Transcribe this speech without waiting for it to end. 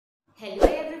Hello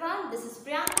everyone, this is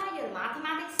Priyanka, your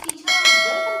mathematics teacher.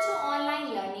 Welcome to online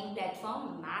learning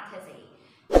platform Math as A.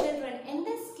 Children, in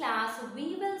this class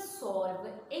we will solve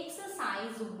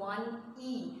exercise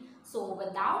 1E. So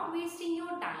without wasting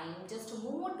your time, just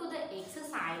move on to the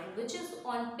exercise which is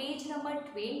on page number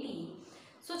 20.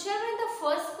 So children, the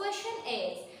first question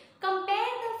is,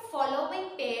 compare the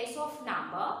following pairs of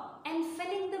number and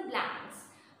fill in the blanks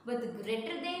with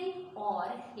greater than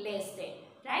or less than,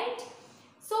 right?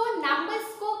 So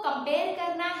numbers को compare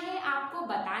करना है, आपको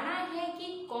बताना है कि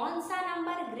कौन सा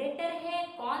number greater है,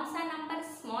 कौन सा नंबर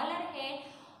स्मॉलर है,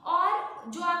 और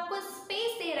जो आपको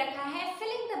स्पेस दे रखा है,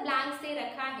 फिलिंग द ब्लैंक्स दे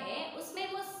रखा है, उसमें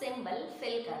वो सिंबल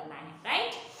फिल करना है,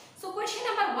 राइट? सो क्वेश्चन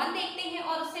नंबर 1 देखते हैं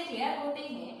और उससे क्लियर होते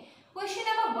हैं. Question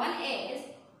number 1 is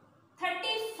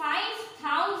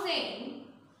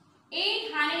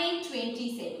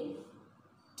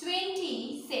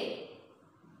 35,827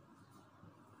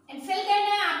 and fill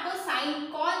करना है आपको. साइन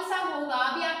कौन सा होगा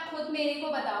अभी आप खुद मेरे को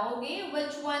बताओगे.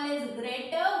 Which one is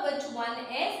greater, which one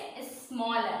is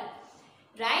smaller,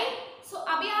 right? सो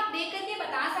अभी आप देख करके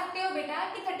बता सकते हो बेटा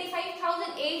कि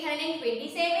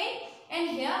 35,827 and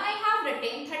here I have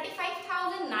written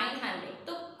 35,900.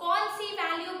 तो कौन सी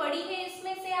वैल्यू बड़ी है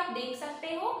इसमें से आप देख सकते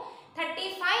हो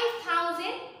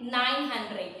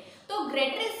 35,900. तो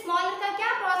ग्रेटर स्मॉलर का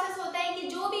क्या प्रोसेस होता है कि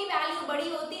जो भी वैल्यू बड़ी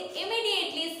होती है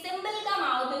इमीडिएटली सिंबल का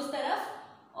माउथ उस तरफ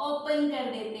ओपन कर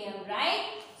देते हैं, right?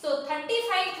 So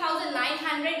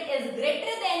 35,900 is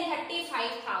greater than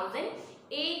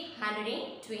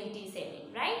 35,827,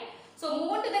 right? So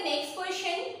move on to the next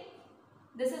question.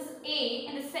 This is A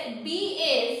and B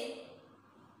is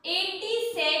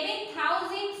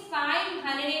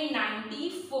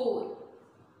 87,594.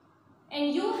 And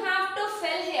you have to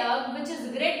fill here which is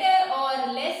greater or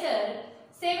lesser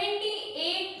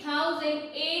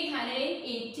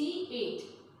 78,888.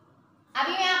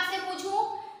 अभी मैं आपसे पूछूं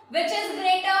which is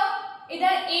greater,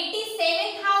 इधर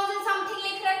 87,000 something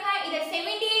लिख रखा है, इधर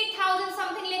 78,000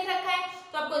 something लिख रखा है,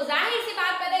 तो आपको जाहिर सी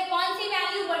बात पता है कौन सी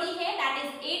वैल्यू बड़ी है, that is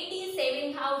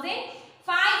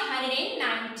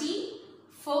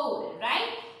 87,594, right?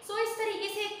 सो इस तरीके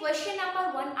से क्वेश्चन नंबर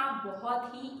 1 आप बहुत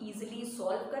ही इजीली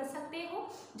सॉल्व कर सकते हो,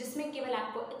 जिसमें केवल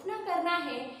आपको इतना करना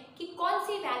है कि कौन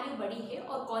सी वैल्यू बड़ी है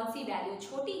और कौन सी वैल्यू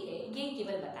छोटी है, ये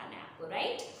केवल बताना है आपको,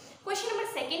 राइट? क्वेश्चन नंबर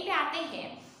 2 पे आते हैं.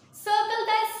 Circle the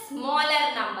smaller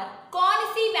number. कौन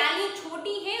सी वैल्यू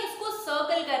छोटी है उसको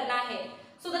सर्कल करना है.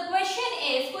 So the question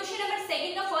is, question number 2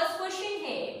 का फर्स्ट क्वेश्चन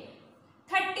है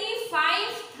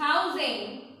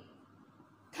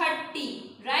 35,030,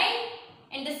 right?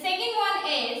 And the second one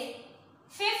is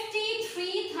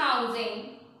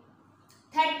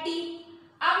 53,030.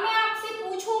 अब मैं आपसे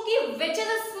पूछूं कि which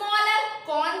is smaller,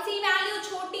 कौन सी वैल्यू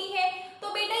छोटी है, तो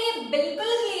बेटा ये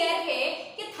बिल्कुल क्लियर है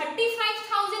कि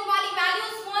 35,000 वाली वैल्यू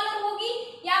स्मॉलर होगी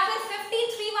या फिर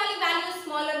 53 वाली वैल्यू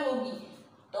स्मॉलर होगी.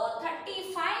 तो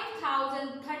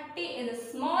 35,030 is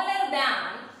smaller than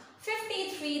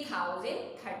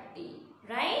 53,030,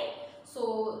 right? So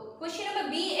question number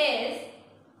B is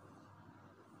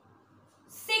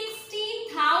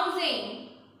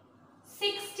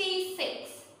 60,066,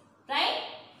 right?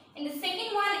 And the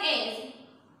second one is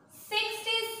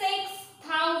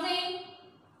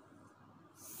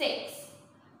 66,006.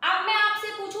 अब मैं आपसे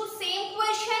पूछूं सेम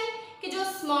क्वेश्चन कि जो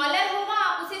स्मॉलर होगा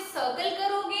आप उसे सर्कल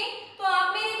करोगे, तो आप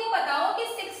मेरे को बताओ कि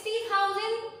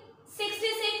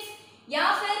 60,066 या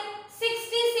फिर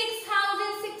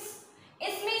 66,006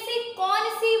 इसमें से कौन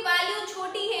सी वैल्यू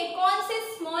छोटी है, कौन से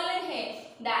स्मॉलर है?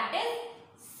 That is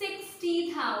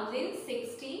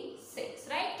 60,066,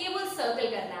 right? केवल सर्कल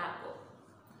करना है आपको.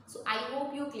 सो I hope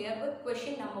you clear with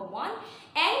question number 1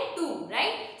 and 2,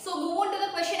 right? So move on to the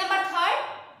question number 3.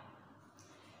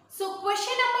 So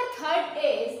question number 3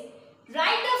 is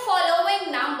right the following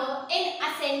number in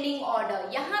ascending order.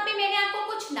 यहाँ पे मैंने आपको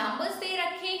कुछ numbers they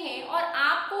रखे हैं और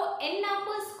आपको इन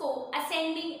नंबर्स को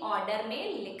असेंडिंग ऑर्डर में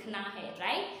लिखना है,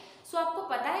 राइट? सो आपको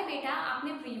पता है बेटा,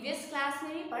 आपने प्रीवियस क्लास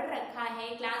में भी पढ़ रखा है,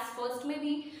 क्लास फर्स्ट में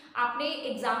भी आपने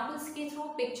एग्जाम्पल्स के थ्रू,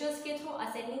 पिक्चर्स के through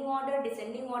ascending order,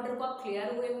 descending order को आप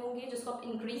क्लियर हुए होंगे, जिसको आप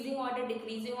इंक्रीजिंग ऑर्डर,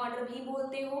 डिक्रीजिंग ऑर्डर भी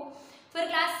बोलते हो. फिर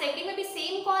क्लास 2 में भी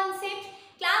सेम कॉन्सेप्ट,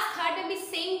 क्लास 3 में भी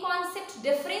सेम कॉन्सेप्ट.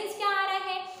 डिफरेंस क्या आ रहा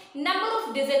है? नंबर ऑफ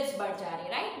डिजिट्स बढ़ जा रहे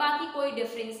हैं, राइट? बाकी कोई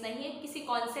डिफरेंस नहीं है, किसी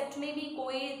कॉन्सेप्ट में भी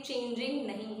कोई चेंजिंग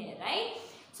नहीं है, right?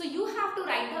 So you have to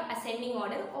write the ascending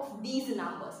order of these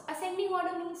numbers. Ascending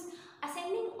order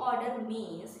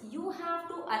means you have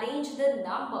to arrange the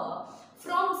number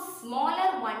from smaller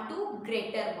one to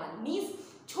greater one. Means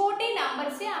छोटे number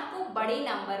से आपको बड़े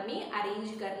number में arrange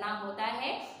करना होता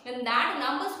है, and that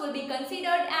numbers will be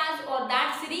considered as, or that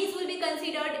series will be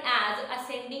considered as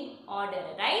ascending order,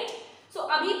 right? सो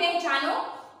अभी पहचानो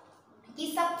कि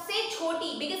सबसे छोटी,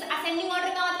 बिकॉज असेंडिंग ऑर्डर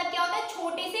का मतलब क्या होता है,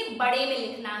 छोटे से बड़े में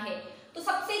लिखना है। तो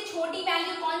सबसे छोटी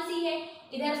वैल्यू कौन सी है,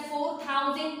 इधर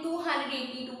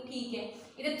 4282, ठीक है,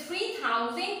 इधर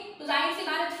 3000, तो जाहिर सी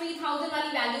बात है 3000 वाली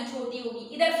वैल्यू छोटी होगी।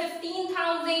 इधर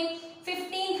 15000,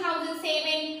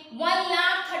 15007,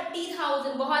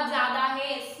 1,30,000 बहुत ज्यादा है,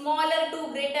 स्मॉलर टू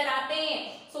ग्रेटर आते हैं।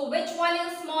 सो which one is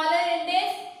smaller in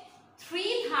this,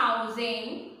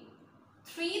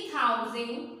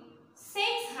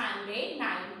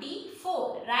 3694,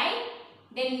 right.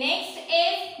 Then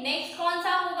next कौन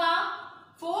सा होगा,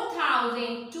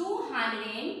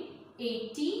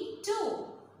 4282।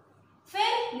 फिर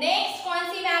नेक्स्ट कौन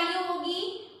सी वैल्यू होगी,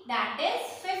 that is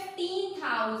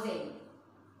 15,000,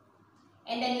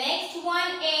 and the next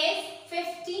one is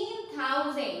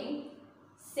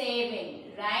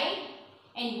 15,007, right?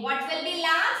 And what will be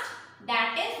last,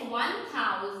 that is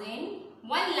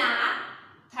 1,30,000,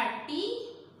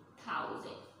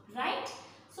 right?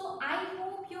 So I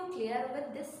hope you're clear with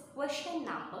this question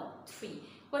number 3.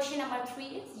 Question number 3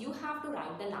 is you have to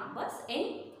write the numbers in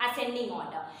ascending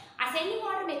order. Ascending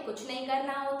order में कुछ नहीं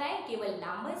करना होता है, केवल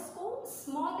numbers को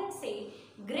smaller से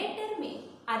greater में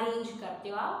arrange करते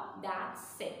हो आप, that's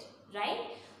it, right?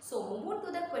 So move on to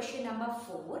the question number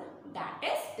 4, that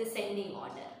is descending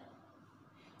order.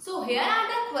 So here are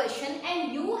the question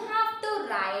and you have to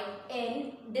write in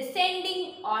descending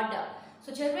order. So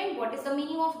children, what is the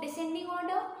meaning of descending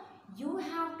order? You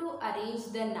have to arrange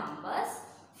the numbers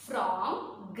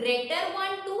from greater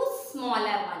one to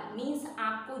smaller one. Means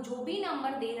आपको जो भी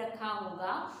number दे रखा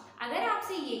होगा, अगर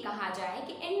आपसे ये कहा जाए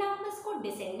कि इन नंबर्स को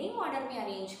डिसेंडिंग ऑर्डर में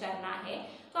अरेंज करना है,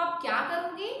 तो आप क्या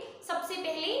करोगे, सबसे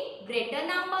पहले ग्रेटर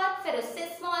नंबर, फिर उससे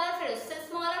स्मॉलर, फिर उससे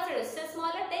स्मॉलर, फिर उससे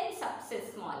स्मॉलर, देन सबसे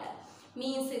smaller.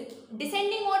 Means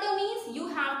descending order means you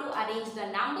have to arrange the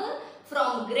number from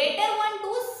greater one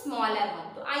to smaller one.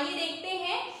 तो आइए देखते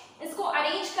हैं, इसको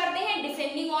अरेंज करते हैं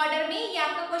डिसेंडिंग ऑर्डर में। ये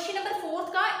आपका क्वेश्चन नंबर 4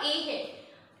 का ए है।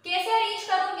 कैसे अरेंज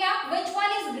करोगे आप, विच वन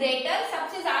इज ग्रेटर,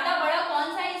 सबसे ज्यादा बड़ा कौन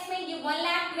सा है इसमें, ये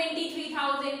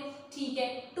 1,23,000, ठीक है,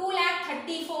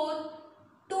 2,34,000,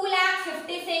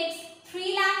 2,56,000,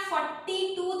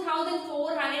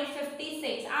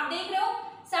 3,42,456। आप देख रहे हो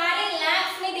सारे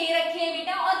लैक्स में दे रखे हैं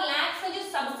बेटा, और लैक्स में जो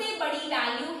सबसे बड़ी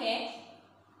वैल्यू है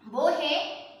वो है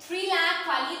 3 लाख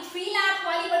वाली। 3 लाख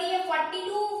वाली बड़ी है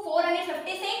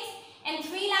 42,456 एंड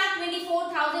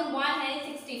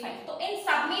 3,24,165। तो इन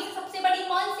सब में से सबसे बड़ी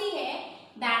कौन सी है,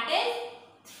 दैट इज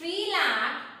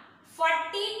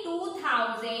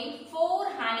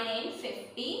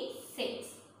 3,42,456,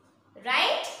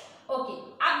 राइट। ओके,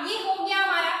 अब ये हो गया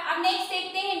हमारा। अब नेक्स्ट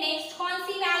देखते हैं, नेक्स्ट कौन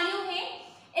सी वैल्यू है,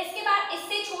 इसके बाद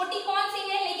इससे छोटी कौन सी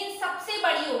है, लेकिन सबसे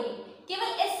बड़ी होगी, केवल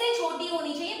इससे छोटी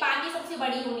होनी चाहिए, बाकी सबसे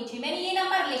बड़ी होनी चाहिए। मैंने ये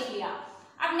नंबर लिख लिया।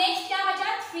 अब नेक्स्ट क्या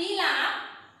बचा,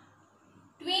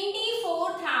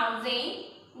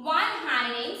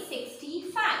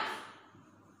 3,24,165।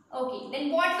 Okay,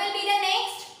 then what will be the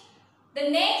next, the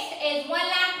next is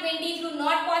 1,22,000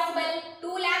 not possible,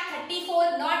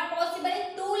 2,34,000 not possible,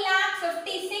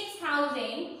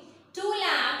 2,56,000,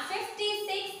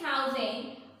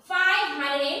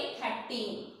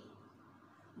 2,56,513।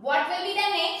 What will be the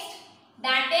next?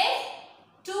 That is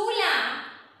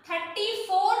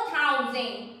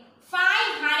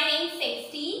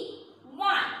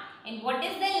 2,34,561. And what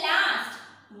is the last?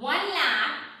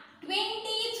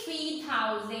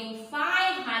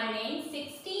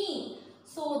 1,23,516.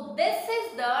 So this is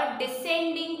the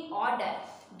descending order.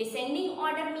 Descending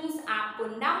order means आपको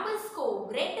numbers को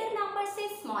greater number से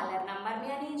smaller number में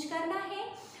arrange करना है।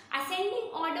 Ascending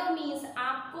order means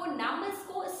आपको numbers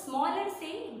को smaller से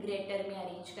greater में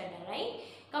arrange करना, right?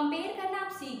 कंपेयर करना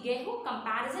आप सीख गए हो।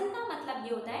 कंपैरिजन का मतलब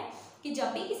ये होता है कि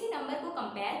जब भी किसी नंबर को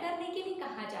कंपेयर करने के लिए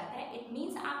कहा जाता है, इट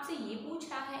मीन्स आपसे ये पूछ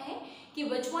रहा है कि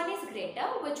which one is greater,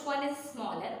 which one is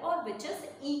smaller और विच इज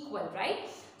इक्वल, राइट।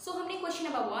 सो हमने question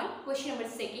number 1, question number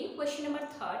 2, question number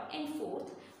 3 and 4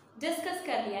 discuss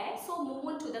कर लिया है। So move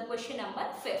on to the question number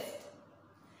 5।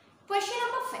 Question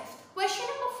number 5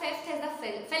 is the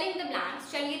fill in the blanks।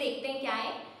 चलिए देखते हैं क्या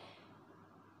है।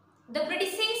 The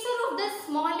predecessor of the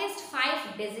smallest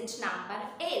 5-digit number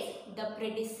is the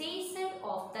predecessor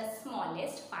of the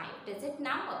smallest 5-digit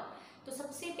number। तो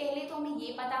सबसे पहले तो हमें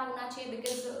ये पता होना चाहिए,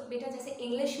 बिकॉज बेटा जैसे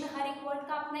इंग्लिश में हर एक वर्ड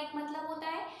का अपना एक मतलब होता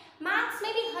है, मैथ्स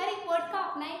में भी हर एक वर्ड का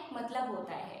अपना एक मतलब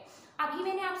होता है। अभी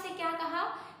मैंने आपसे क्या कहा,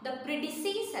 the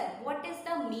predecessor, what is the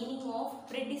meaning of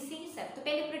predecessor. तो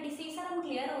पहले प्रेडिसेसर हम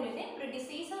क्लियर हो लेते हैं,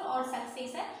 प्रेडिसेसर और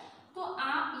सक्सेसर। तो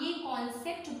आप ये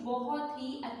कॉन्सेप्ट बहुत ही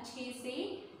अच्छे से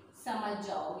समझ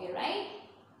जाओगे, राइट।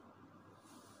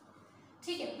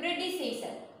 ठीक है,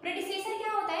 प्रेडिसेसर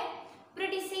क्या होता है,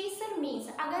 प्रेडिसेसर मीन्स,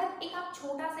 अगर एक आप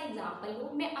छोटा सा एग्जांपल लो,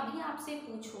 मैं अभी आपसे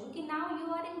पूछूं कि now you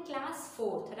are in class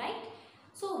 4th, right?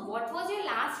 So what was your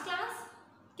last class?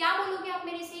 क्या बोलोगे आप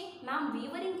मेरे से? Ma'am we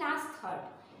were in class 3rd,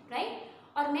 right?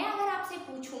 और मैं अगर आपसे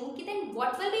पूछूं कि then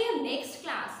what will be your next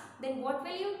class, then what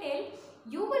will you tell?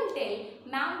 You will tell,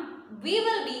 ma'am, we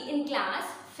will be in class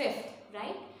 5th,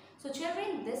 right? So children,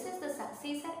 this is the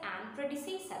successor and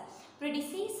predecessor.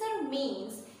 Predecessor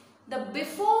means the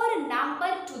before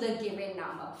number to the given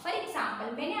number. For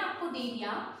example, मैंने आपको दे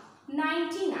दिया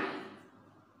 99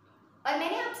 और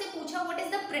मैंने आपसे पूछा what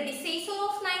is the predecessor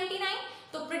of 99?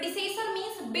 तो predecessor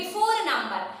means before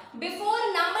number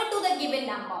to the given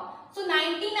number. So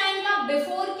 99 का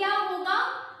before क्या होगा?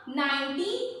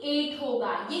 98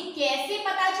 होगा। ये कैसे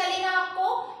पता चलेगा आपको?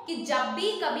 कि जब भी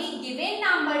कभी गिवन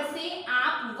नंबर से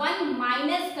आप 1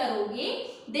 माइनस करोगे,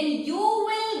 then you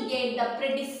will get the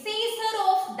predecessor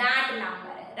of that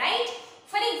number, right?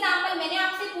 For example, मैंने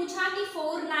आपसे पूछा कि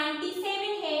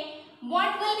 497 है,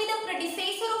 what will be the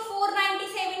predecessor of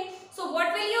 497? So what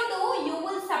will you do? You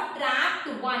will subtract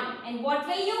 1 and what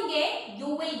will you get? You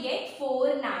will get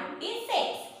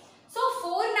 496. So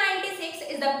 496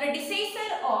 is the predecessor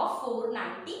of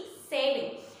 497.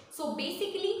 So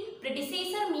basically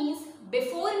predecessor means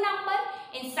before number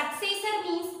and successor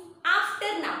means after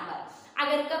number.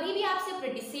 अगर कभी भी आपसे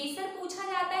predecessor पूछा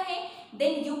जाता है,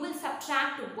 then you will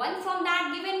subtract 1 from that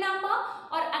given number.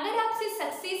 और अगर आपसे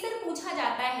successor पूछा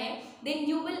जाता है, then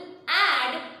you will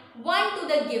add 1 to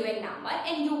the given number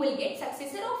and you will get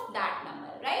successor of that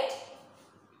number, right?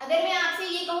 अगर मैं आपसे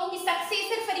ये कहूँ कि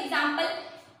successor for example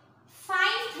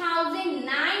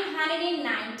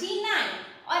 5999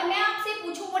 और मैं आपसे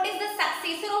पूछूं what is the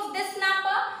successor of this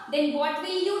number, then what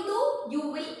will you do? You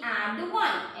will add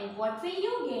 1 and what will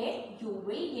you get? You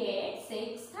will get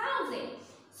 6000.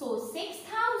 So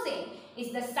 6000 is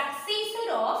the successor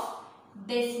of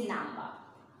this number.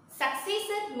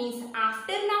 Successor means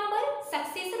after number.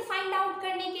 Successor find out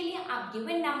करने के लिए आप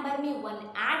given number में 1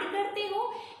 add करते हो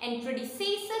and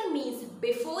predecessor means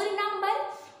before number.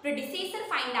 Predecessor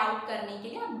find out करने के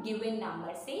लिए आप गिवन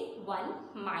नंबर से 1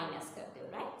 माइनस करते हो,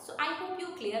 right? So I hope you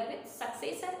clear with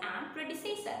successor and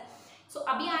predecessor. सो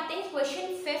अभी आते हैं क्वेश्चन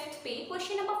 5th पे.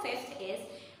 Question number 5th is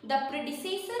the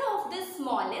predecessor of the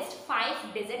smallest 5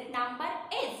 digit number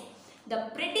is. The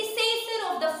predecessor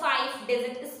of the 5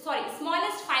 digit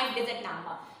smallest 5 digit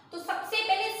number. तो सबसे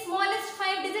पहले smallest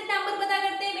 5 digit number पता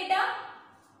करते हैं बेटा.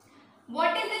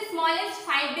 What is the smallest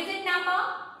 5 digit number?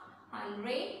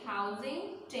 100,000,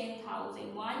 10,000,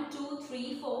 1, 2,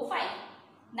 3, 4, 5.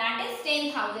 That is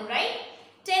 10,000, right?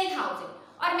 10,000.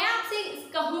 और मैं आपसे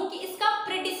कहूँ कि इसका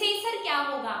प्रेडिसेसर क्या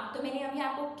होगा, तो मैंने अभी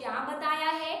आपको क्या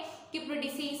बताया है कि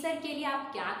प्रेडिसेसर के लिए आप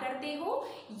क्या करते हो?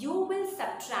 You will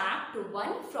subtract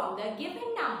 1 from the given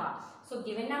number. So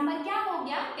given number क्या हो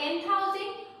गया? 10,000.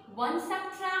 1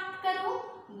 subtract करो.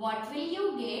 What will you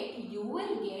get? You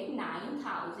will get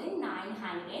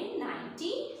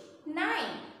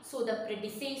 9,999. So the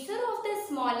predecessor of the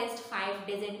smallest 5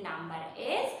 digit number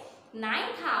is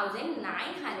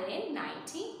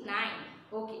 9,999.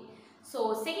 Okay. So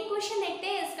second question देखते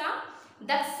हैं इसका.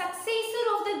 The successor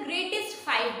of the greatest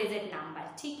 5 digit number.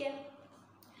 ठीक है.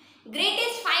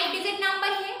 Greatest 5 digit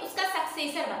number है, उसका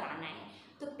successor बताना है.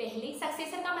 तो पहले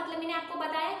successor का मतलब मैंने आपको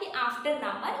बताया कि after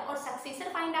number, और successor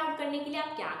find out करने के लिए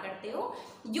आप क्या करते हो?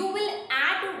 You will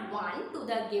add 1 to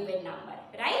the given number,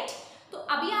 right? तो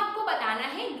अभी आपको बताना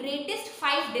है ग्रेटेस्ट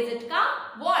 5 डिजिट का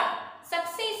व्हाट?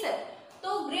 सक्सेसर. तो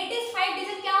ग्रेटेस्ट 5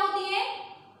 डिजिट क्या होती है?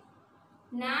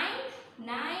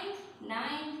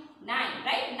 9999,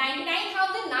 right?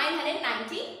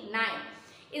 99,999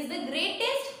 is the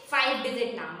greatest 5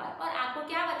 digit number. और आपको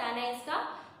क्या बताना है? इसका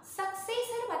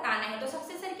सक्सेसर बताना है. तो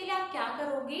सक्सेसर के लिए आप क्या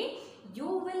करोगे? You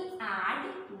will add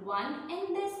 1 in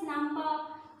this number.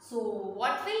 So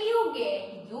what will you get?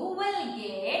 You will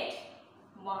get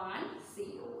 1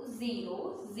 0 0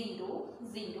 0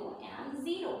 0 and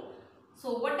 0. So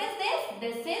what is this?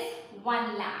 This is 1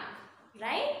 lakh,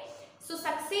 right? So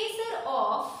successor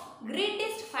of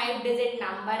greatest 5 digit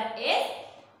number is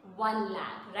 1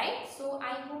 lakh, right? So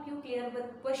I hope you clear with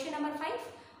question number 5.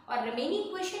 और remaining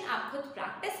question आप खुद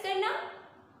practice करना.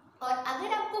 और अगर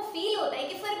आपको feel होता है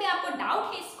कि फिर भी आपको doubt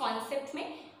है इस concept में,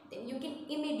 then you can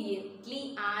immediately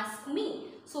ask me.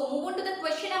 So move on to the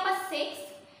question number 6.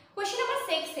 Question number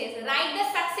 6 says write the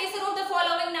successor of the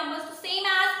following numbers. So same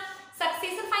as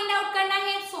successor find out करना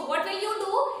है. So what will you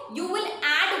do? You will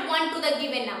add 1 to the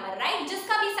given number, right?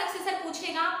 जिसका भी successor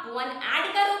पूछेगा 1 add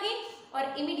करोगे और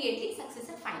immediately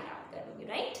successor find out करोगे,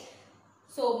 right?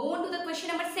 So move on to the question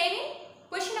number 7.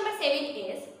 Question number 7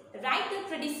 is write the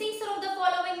predecessor of the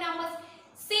following numbers.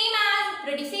 Same as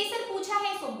predecessor पूछा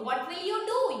है, so what will you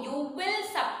do, you will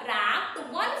subtract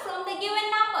 1 from the given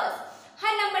numbers.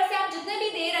 Her number से आप जितने भी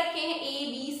दे रखे हैं A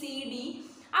B C D,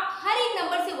 आप हर एक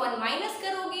नंबर से 1 माइनस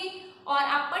करोगे और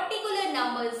आप पर्टिकुलर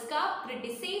नंबर्स का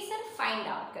प्रेडिसेसर फाइंड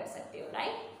आउट कर सकते हो,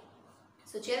 right.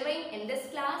 So children, in this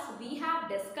class we have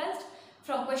discussed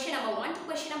from question number 1 to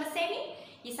question number 7.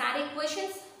 ये सारे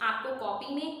क्वेश्चंस आपको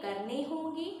कॉपी में करने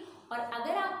होंगे और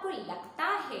अगर आपको लगता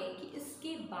है कि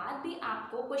इसके बाद भी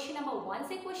आपको क्वेश्चन नंबर 1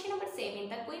 से क्वेश्चन नंबर 7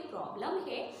 तक कोई प्रॉब्लम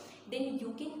है, then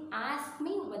you can ask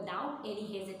me without any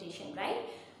hesitation, right?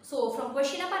 So from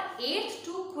question number 8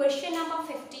 to question number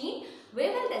 15 we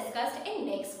will discuss in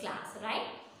next class,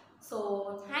 right? So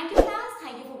thank you class,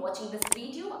 thank you for watching this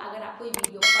video. अगर आपको ये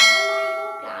video पसंद आई हो,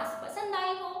 class पसंद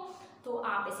आई हो, तो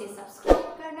आप इसे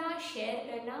सब्सक्राइब करना, शेयर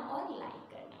करना और लाइक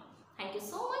करना। Thank you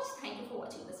so much. Thank you for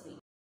watching this video.